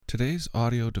Today's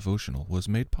audio devotional was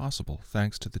made possible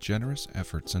thanks to the generous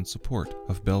efforts and support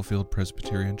of Bellefield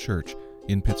Presbyterian Church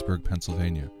in Pittsburgh,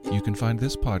 Pennsylvania. You can find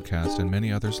this podcast and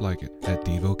many others like it at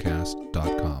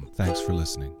Devocast.com. Thanks for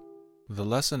listening. The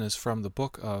lesson is from the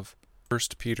book of 1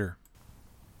 Peter.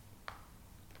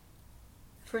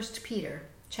 1 Peter,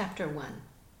 chapter 1.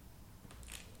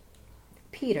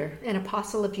 Peter, an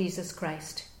apostle of Jesus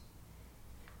Christ,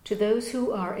 to those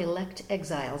who are elect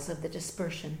exiles of the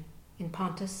dispersion in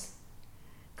Pontus,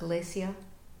 Galatia,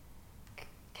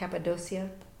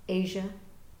 Cappadocia, Asia,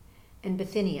 and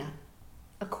Bithynia,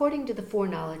 according to the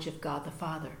foreknowledge of God the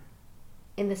Father,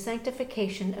 in the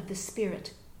sanctification of the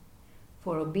Spirit,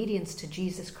 for obedience to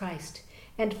Jesus Christ,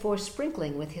 and for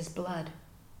sprinkling with his blood.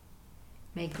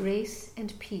 May grace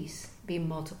and peace be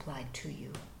multiplied to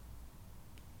you.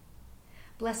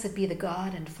 Blessed be the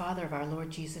God and Father of our Lord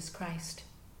Jesus Christ.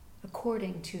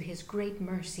 According to his great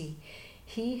mercy,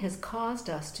 he has caused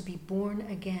us to be born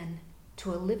again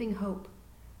to a living hope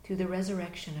through the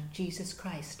resurrection of Jesus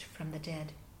Christ from the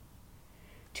dead,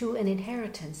 to an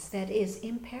inheritance that is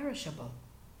imperishable,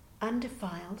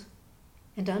 undefiled,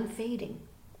 and unfading,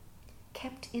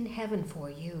 kept in heaven for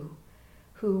you,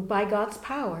 who by God's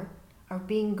power are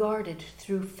being guarded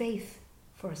through faith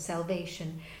for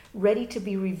salvation, ready to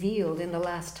be revealed in the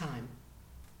last time.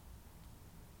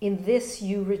 In this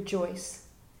you rejoice,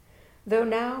 though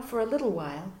now for a little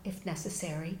while, if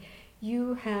necessary,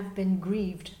 you have been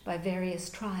grieved by various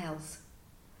trials,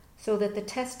 so that the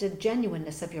tested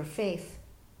genuineness of your faith,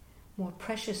 more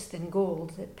precious than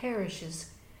gold that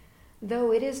perishes,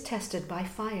 though it is tested by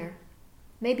fire,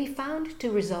 may be found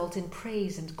to result in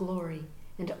praise and glory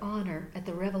and honor at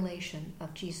the revelation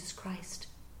of Jesus Christ.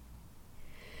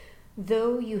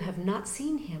 Though you have not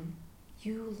seen him,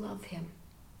 you love him.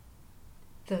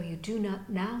 Though you do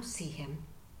not now see him,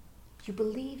 you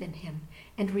believe in him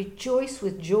and rejoice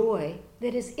with joy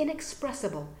that is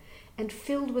inexpressible and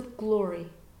filled with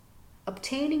glory,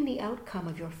 obtaining the outcome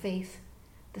of your faith,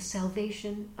 the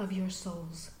salvation of your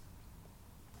souls.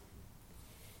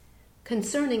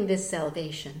 Concerning this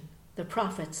salvation, the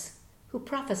prophets who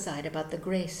prophesied about the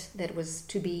grace that was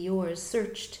to be yours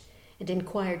searched and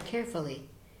inquired carefully,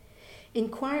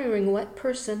 inquiring what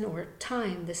person or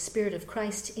time the Spirit of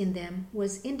Christ in them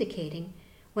was indicating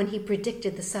when he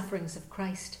predicted the sufferings of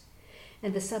Christ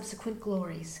and the subsequent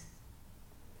glories.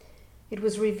 It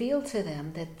was revealed to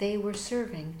them that they were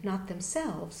serving not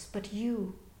themselves, but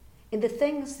you, in the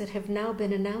things that have now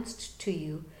been announced to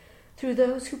you through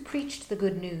those who preached the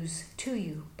good news to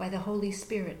you by the Holy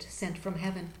Spirit sent from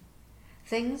heaven,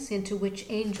 things into which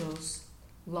angels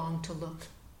long to look.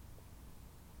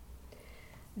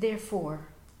 Therefore,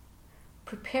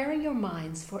 preparing your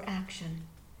minds for action,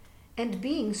 and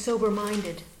being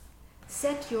sober-minded,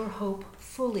 set your hope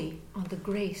fully on the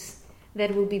grace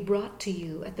that will be brought to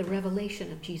you at the revelation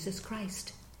of Jesus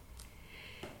Christ.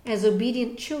 As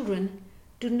obedient children,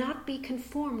 do not be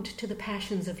conformed to the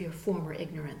passions of your former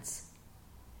ignorance.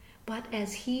 But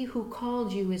as he who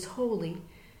called you is holy,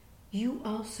 you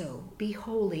also be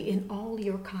holy in all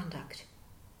your conduct.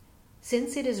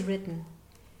 Since it is written,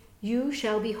 "You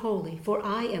shall be holy, for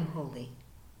I am holy."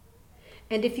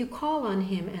 And if you call on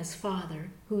him as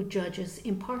Father, who judges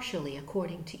impartially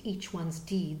according to each one's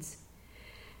deeds,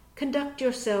 conduct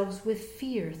yourselves with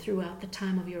fear throughout the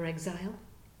time of your exile,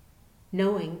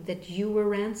 knowing that you were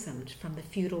ransomed from the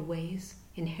futile ways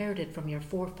inherited from your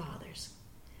forefathers,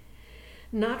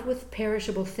 not with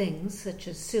perishable things such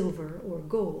as silver or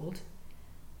gold,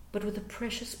 but with the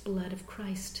precious blood of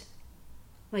Christ,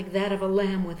 like that of a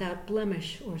lamb without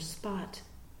blemish or spot.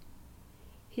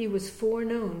 He was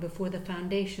foreknown before the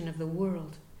foundation of the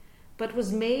world, but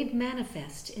was made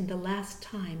manifest in the last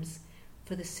times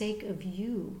for the sake of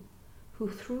you, who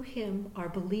through him are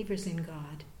believers in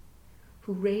God,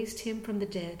 who raised him from the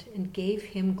dead and gave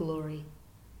him glory,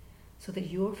 so that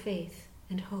your faith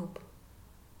and hope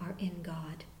are in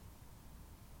God.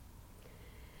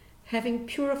 Having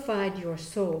purified your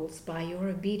souls by your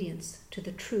obedience to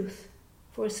the truth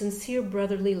for sincere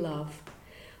brotherly love,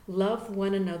 love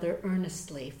one another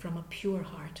earnestly from a pure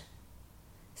heart,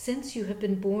 since you have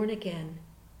been born again,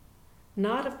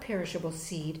 not of perishable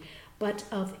seed, but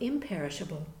of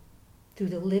imperishable, through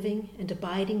the living and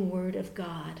abiding word of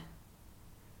God.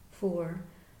 For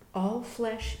all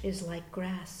flesh is like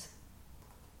grass,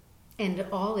 and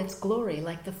all its glory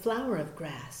like the flower of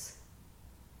grass.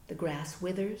 The grass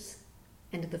withers,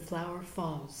 and the flower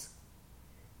falls,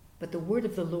 but the word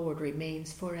of the Lord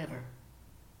remains forever.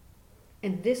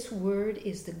 And this word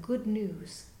is the good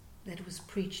news that was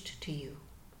preached to you.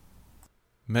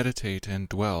 Meditate and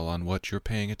dwell on what you're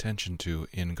paying attention to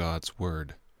in God's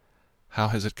Word. How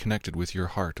has it connected with your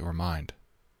heart or mind?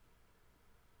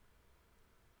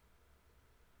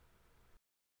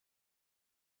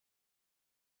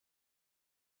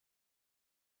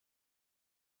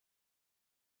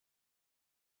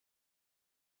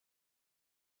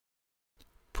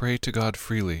 Pray to God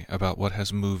freely about what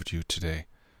has moved you today.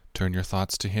 Turn your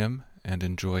thoughts to Him and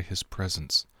enjoy His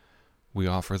presence. We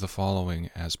offer the following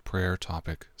as prayer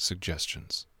topic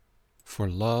suggestions. For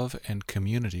love and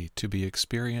community to be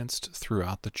experienced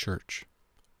throughout the Church.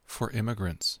 For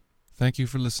immigrants. Thank you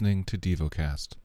for listening to Devocast.